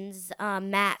twins,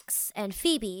 Max and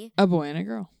Phoebe. A boy and a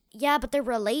girl. Yeah, but they're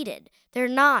related. They're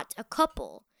not a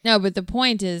couple. No, but the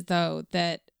point is, though,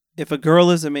 that if a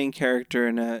girl is a main character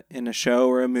in a show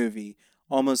or a movie,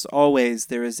 almost always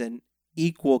there is an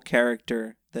equal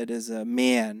character that is a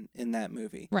man in that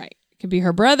movie. right. It could be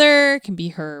her brother, it can be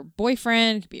her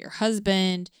boyfriend, it could be her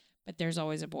husband, but there's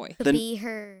always a boy. Could be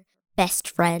her best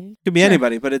friend. Could be Sure.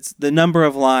 anybody, but it's the number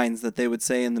of lines that they would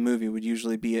say in the movie would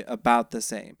usually be about the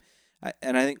same.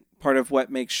 And I think part of what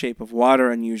makes Shape of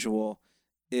Water unusual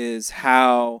is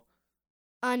how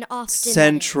Unoften.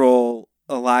 central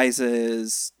Eliza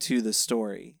is to the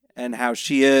story and how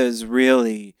she is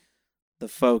really the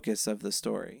focus of the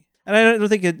story. And I don't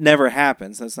think it never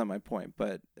happens. That's not my point,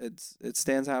 but it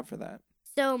stands out for that.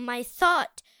 So my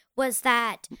thought was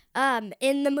that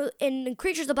in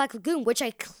Creatures of the Black Lagoon, which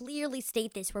I clearly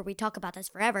state this where we talk about this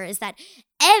forever, is that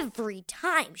every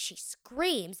time she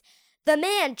screams, the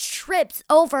man trips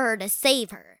over her to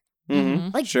save her. Mm-hmm.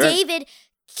 Like Sure. David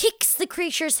kicks the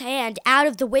creature's hand out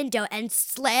of the window and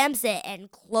slams it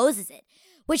and closes it.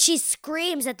 When she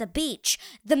screams at the beach,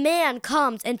 the man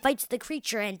comes and fights the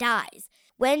creature and dies.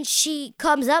 When she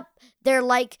comes up, they're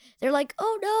like,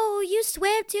 "Oh no, you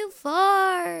swam too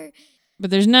far."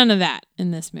 But there's none of that in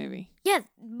this movie. Yeah,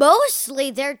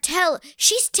 mostly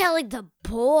she's telling the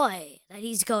boy that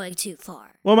he's going too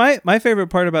far. Well, my favorite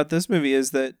part about this movie is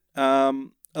that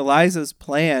Eliza's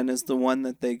plan is the one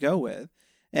that they go with.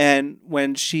 And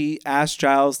when she asks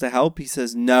Giles to help, he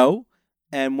says no.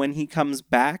 And when he comes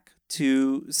back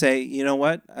to say, you know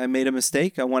what, I made a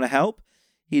mistake, I want to help,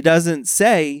 he doesn't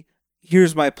say,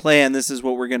 here's my plan, this is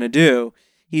what we're going to do.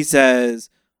 He says,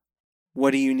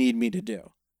 what do you need me to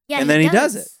do? Yeah, and then he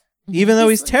does it. Even though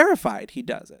he's like- terrified, he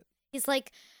does it. He's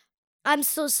like, "I'm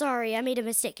so sorry, I made a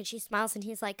mistake." And she smiles and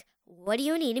he's like, "What do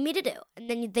you need me to do?" And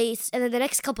then the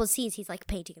next couple of scenes, he's like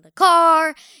painting the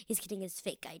car, he's getting his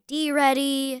fake ID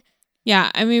ready. Yeah,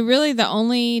 I mean, really the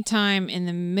only time in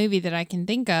the movie that I can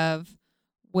think of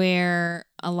where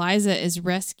Eliza is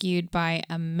rescued by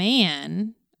a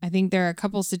man, I think there are a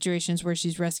couple situations where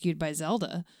she's rescued by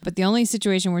Zelda, but the only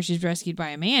situation where she's rescued by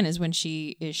a man is when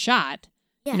she is shot.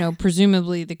 Yeah. You know,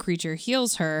 presumably the creature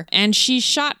heals her, and she's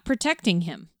shot protecting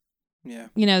him. Yeah.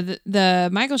 You know, the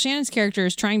Michael Shannon's character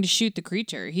is trying to shoot the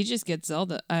creature. He just gets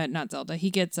he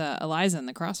gets Eliza in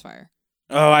the crossfire.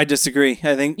 Oh, I disagree.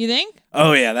 I think, You think?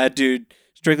 oh yeah, that dude,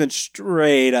 Strickland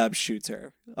straight up shoots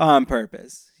her on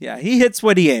purpose. Yeah, he hits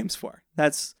what he aims for.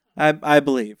 That's, I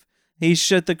believe. He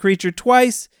shot the creature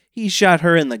twice. He shot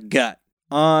her in the gut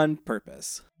on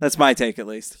purpose. That's my take, at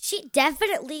least. She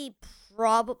definitely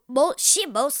she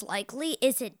most likely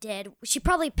isn't dead. She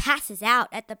probably passes out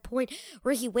at the point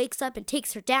where he wakes up and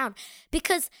takes her down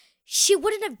because she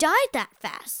wouldn't have died that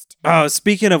fast. Oh,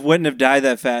 speaking of wouldn't have died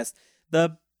that fast,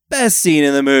 the best scene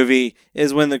in the movie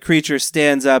is when the creature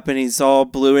stands up and he's all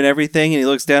blue and everything, and he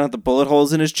looks down at the bullet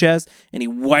holes in his chest and he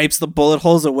wipes the bullet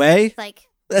holes away. Like,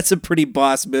 That's a pretty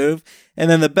boss move. And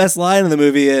then the best line in the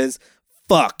movie is,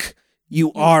 "Fuck,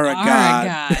 you are a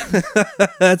god."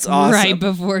 That's awesome. Right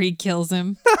before he kills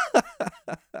him.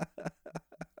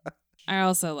 I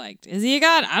also liked, is he a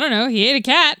god? I don't know. He ate a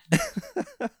cat.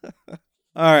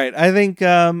 All right. I think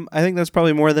that's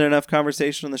probably more than enough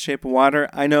conversation on The Shape of Water.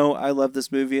 I know I love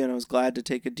this movie, and I was glad to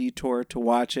take a detour to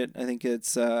watch it. I think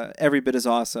it's every bit as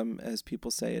awesome as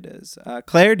people say it is.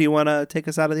 Claire, do you want to take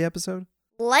us out of the episode?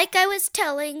 Like I was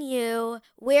telling you,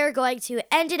 we're going to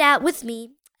end it out with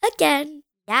me again.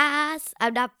 Yes,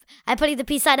 I'm putting the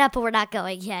peace sign up, but we're not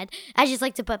going yet. I just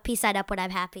like to put peace sign up when I'm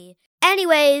happy.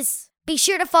 Anyways, be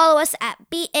sure to follow us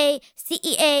at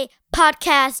BACEA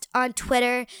Podcast on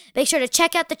Twitter. Make sure to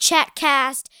check out the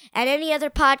Chatcast and any other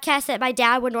podcast that my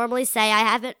dad would normally say. I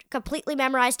haven't completely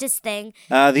memorized his thing.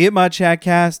 The Itmod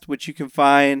Chatcast, which you can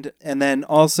find, and then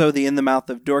also the In the Mouth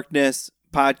of Dorkness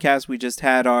podcast. We just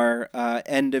had our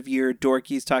end of year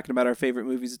dorkies talking about our favorite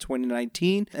movies of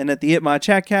 2019. And at the Itmod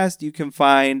Chatcast, you can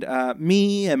find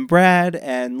me and Brad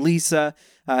and Lisa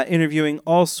interviewing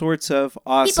all sorts of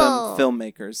awesome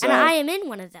filmmakers. And I am in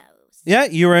one of those. Yeah,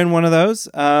 you were in one of those.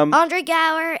 Andre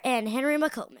Gower and Henry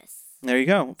McComas. There you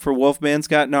go. For Wolfman's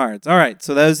Got Nards. All right,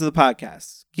 so those are the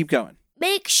podcasts. Keep going.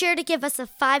 Make sure to give us a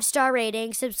 5-star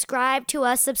rating. Subscribe to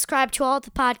us. Subscribe to all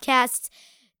the podcasts.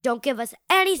 Don't give us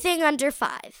anything under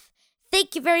 5.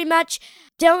 Thank you very much.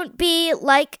 Don't be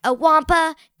like a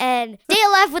Wampa and stay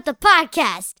alive with the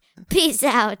podcast. Peace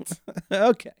out.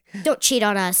 Okay. Don't cheat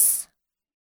on us.